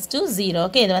 minus 2 0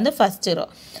 ஓகே இது வந்து ஃபஸ்ட்டு ரோ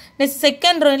நெக்ஸ்ட்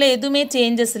செகண்ட் ரோயில் எதுவுமே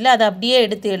சேஞ்சஸ் இல்லை அதை அப்படியே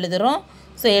எடுத்து எழுதுகிறோம்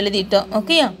ஸோ எழுதிட்டோம்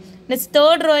ஓகே நெக்ஸ்ட்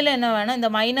தேர்ட் ரோயில் என்ன வேணும் இந்த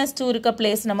minus 2 இருக்க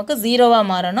பிளேஸ் நமக்கு 0வாக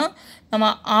மாறணும் நம்ம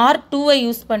R2வை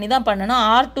யூஸ் பண்ணி தான் பண்ணணும்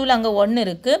R2வில் அங்கே 1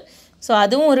 இருக்குது ஸோ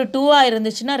அதுவும் ஒரு 2ஆக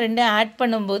இருந்துச்சுன்னா ரெண்டையும் ஆட்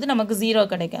பண்ணும்போது நமக்கு 0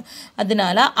 கிடைக்கும்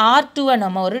அதனால R2வை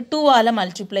நம்ம ஒரு 2ஆல்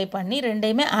மல்டிப்ளை பண்ணி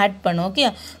ரெண்டையுமே ஆட் பண்ணும் ஓகே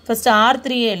ஃபஸ்ட்டு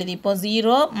R3யை எழுதிப்போம்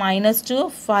 0 minus 2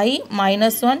 5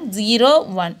 minus 1 0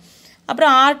 1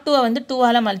 அப்புறம் R2வை வந்து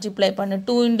 2ஆல் மல்டிப்ளை பண்ணு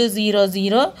 2 into 0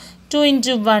 0 2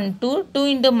 into 1 2 2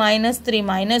 into minus 3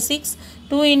 minus 6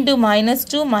 2 into minus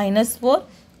 2 minus 4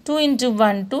 2 into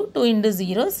 1 2 2 into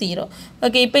 0 0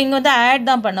 okay இப்போ இங்கே வந்து ஆட்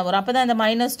தான் பண்ண போகிறோம் அப்போ தான் இந்த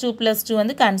minus 2 plus 2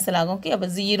 வந்து கேன்சல் ஆகும் ஓகே அப்போ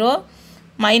 0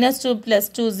 minus 2 plus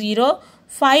 2 0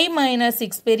 5 minus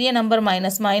 6 பெரிய நம்பர்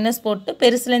மைனஸ் போட்டு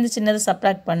பெருசுலேருந்து சின்னதை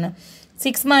சப்ராக்ட் பண்ணு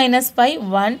 6 minus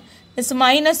 5 1 நெக்ஸ்ட்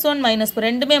minus 1 minus 4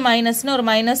 ரெண்டுமே மைனஸ்னு ஒரு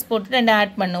மைனஸ் போட்டு ரெண்டு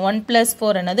ஆட் பண்ணு 1 plus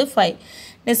 4 என்னது 5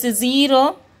 நெக்ஸ்ட்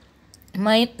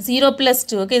 0 plus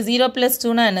 2 ஓகே 0 plus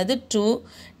 2னா என்னது 2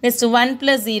 நெக்ஸ்ட் 1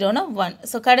 plus 0னா 1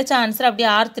 ஸோ கிடைச்ச ஆன்சர் அப்படியே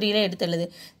R3ல எடுத்து எழுது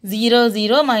 0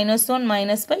 0 minus 1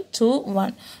 minus 5 2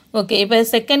 1 ஓகே இப்போ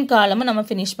செகண்ட் காலம் நம்ம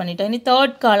ஃபினிஷ் பண்ணிட்டோம். இனி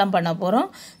தேர்ட் காலம் பண்ண போகிறோம்.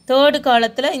 தேர்டு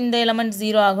காலத்தில் இந்த எலமெண்ட்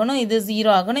 0 ஆகணும், இது 0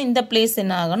 ஆகணும், இந்த பிளேஸ்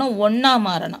என்ன ஆகணும், 1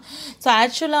 மாறணும். ஸோ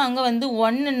ஆக்சுவலாக அங்கே வந்து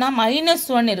 1ன்னா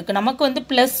 -1 இருக்குது, நமக்கு வந்து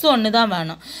 +1 தான்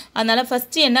வேணும். அதனால்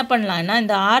ஃபஸ்ட்டு என்ன பண்ணலான்னா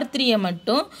இந்த R3யை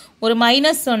மட்டும் ஒரு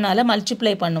 -1ஆல்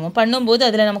மல்டிப்ளை பண்ணும்போது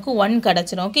அதில் நமக்கு 1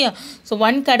 கிடச்சிடும். ஓகே, ஸோ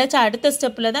 1 கிடச்சா அடுத்த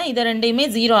ஸ்டெப்பில் தான் இதை ரெண்டையுமே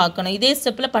 0 ஆக்கணும், இதே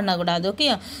ஸ்டெப்பில் பண்ணக்கூடாது. ஓகே,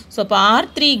 ஸோ இப்போ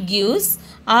R3 gives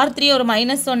R3 ஒரு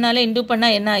 -1ஆல் இன்டூ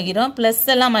பண்ணால் என்ன ஆகிரும், ப்ளஸ்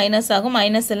எல்லாம் மைனஸ் ஆகும்,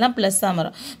 மைனஸ் எல்லாம் ப்ளஸ்ஸாக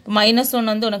மாறும். இப்போ -1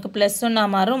 வந்து உனக்கு +1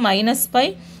 மாறும், -5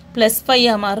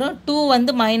 +5 மாறும், 2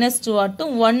 வந்து -2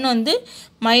 ஆட்டும், 1 வந்து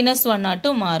 -1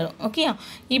 ஆட்டும் மாறும். ஓகே,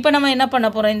 இப்போ நம்ம என்ன பண்ண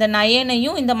போகிறோம், இந்த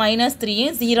 9ஐயும் இந்த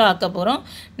 -3யும் 0 ஆக்க போகிறோம்.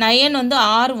 9 வந்து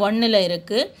R1ல்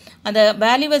இருக்குது, அந்த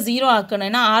வேல்யூவை 0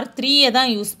 ஆக்கணும்னா R3யை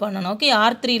தான் யூஸ் பண்ணணும். ஓகே,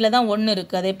 R3யில் தான் 1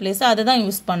 இருக்குது அதே பிளேஸ், அதை தான்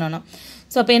யூஸ் பண்ணணும்.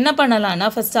 ஸோ அப்போ என்ன பண்ணலான்னா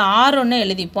ஃபஸ்ட்டு R1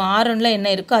 எழுதிப்போம். R1ல் என்ன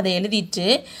இருக்கோ அதை எழுதிட்டு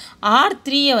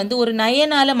R3யை வந்து ஒரு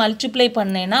 9ஆல் மல்டிப்ளை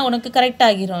பண்ணேன்னா உனக்கு கரெக்ட்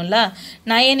ஆகிரும்ல.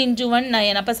 9 × 1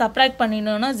 9, அப்போ சப்ராக்ட்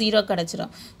பண்ணினோன்னா 0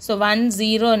 கிடச்சிரும். ஸோ 1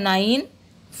 0 9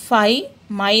 5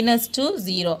 -2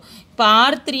 0. இப்போ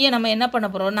R3யை நம்ம என்ன பண்ண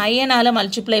போகிறோம், 9ஆல்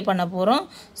மல்டிப்ளை பண்ண போகிறோம்.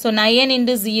 ஸோ 9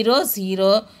 × 0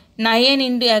 0, 9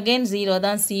 × again 0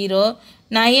 தான் 0,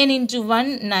 9 ×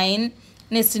 1 9,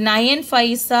 next 9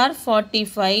 5s are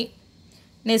 45,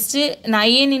 next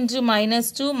 9 ×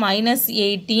 -2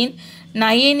 -18,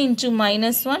 9 ×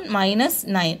 -1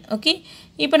 -9. Okay,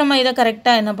 இப்போ நம்ம இதை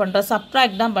கரெக்டாக என்ன பண்ணுறோம்,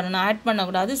 சப்ராக்ட் தான் பண்ணணும், ஆட்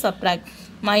பண்ணக்கூடாது, subtract.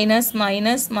 Minus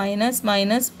minus minus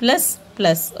minus plus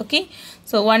plus. Okay,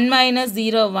 so 1 -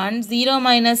 0 1, 0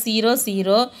 - 0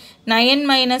 0, 9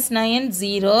 - 9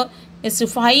 0, next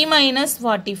 5 -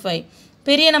 45.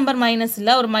 பெரிய நம்பர் மைனஸ்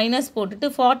இல்லை, ஒரு மைனஸ் போட்டுட்டு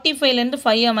 45லேருந்து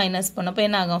 5 மைனஸ் பண்ண இப்போ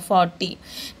என்ன ஆகும் 40.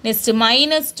 நெக்ஸ்ட்டு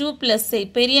 -2 + 8,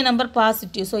 பெரிய நம்பர்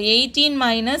பாசிட்டிவ். ஸோ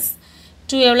 18 -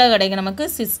 2 எவ்வளோ கிடைக்கும் நமக்கு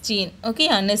 16. ஓகே,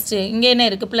 நெக்ஸ்ட்டு இங்கே என்ன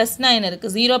இருக்குது, +9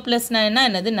 இருக்குது, 0 + 9னா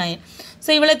என்னது 9. ஸோ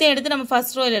இவ்வளோத்தையும் எடுத்து நம்ம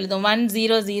ஃபஸ்ட் ரோவில் எழுதுவோம். 1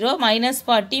 0 0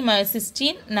 -40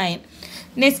 -16 9.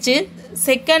 நெக்ஸ்ட்டு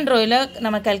செகண்ட் ரோவில்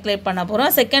நம்ம கால்குலேட் பண்ண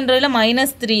போகிறோம். செகண்ட் ரோவில்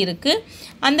 -3 இருக்குது,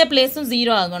 அந்த பிளேஸும்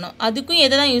 0 ஆகணும். அதுக்கும்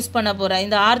எதை தான் யூஸ் பண்ண போகிறேன்,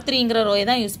 இந்த R3ங்கிற ரோயை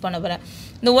தான் யூஸ் பண்ண போகிறேன்.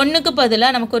 இந்த 1க்கு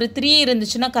பதிலாக நமக்கு ஒரு 3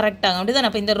 இருந்துச்சுன்னா கரெக்ட் ஆகும். அப்படி தான்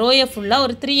அப்போ இந்த ரோயை ஃபுல்லாக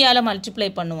ஒரு 3ஆல் மல்டிப்ளை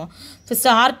பண்ணுவோம்.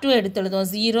 ஃபஸ்ட்டு R2 எடுத்து எழுதுவோம்.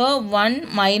 0 1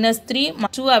 -3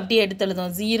 2 அப்படியே எடுத்து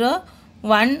எழுதுவோம். 0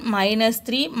 1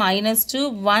 -3 -2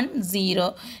 1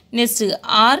 0. நெக்ஸ்ட்டு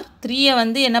R3யை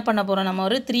வந்து என்ன பண்ண போகிறோம், நம்ம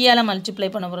ஒரு 3ஆல் மல்டிப்ளை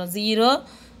பண்ண போகிறோம். 0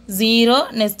 0,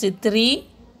 next 3,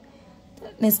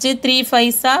 next 3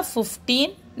 5s are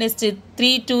 15, next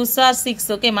 3 2s are 6.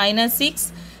 Okay, -6,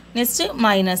 next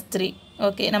 -3.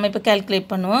 Okay, நம்ம இப்போ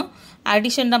கால்குலேட் பண்ணுவோம்,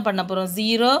 அடிஷன் தான் பண்ண போகிறோம்.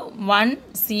 0 1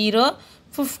 0,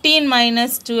 15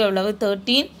 - 2 எவ்வளவு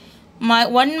 13,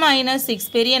 1 - 6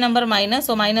 பெரிய நம்பர் மைனஸ்,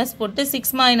 ஸோ மைனஸ் போட்டு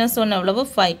 6 - 1 எவ்வளவு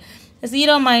 5,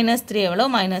 0 - 3 எவ்வளோ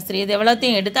 -3. இது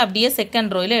எவ்வளோத்தையும் எடுத்து அப்படியே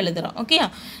செகண்ட் ரோயில் எழுதுகிறோம். ஓகே,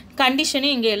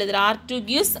 கண்டிஷனையும் இங்கே எழுதுகிறோம். R2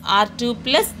 gives R2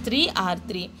 + 3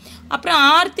 R3. அப்புறம்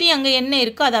R3 அங்கே என்ன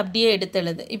இருக்கோ அதை அப்படியே எடுத்து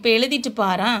எழுது. இப்போ எழுதிட்டு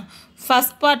பாரு,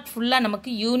 ஃபஸ்ட் பார்ட் ஃபுல்லாக நமக்கு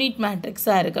யூனிட்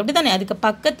மேட்ரிக்ஸாக இருக்குது, அப்படி தானே. அதுக்கு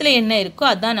பக்கத்தில் என்ன இருக்கோ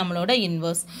அதுதான் நம்மளோட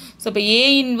இன்வர்ஸ். ஸோ இப்போ A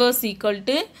inverse equal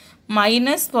to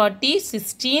 -40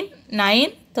 16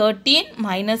 9 13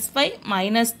 -5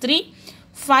 -3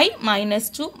 5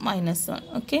 -2 -1.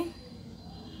 Okay.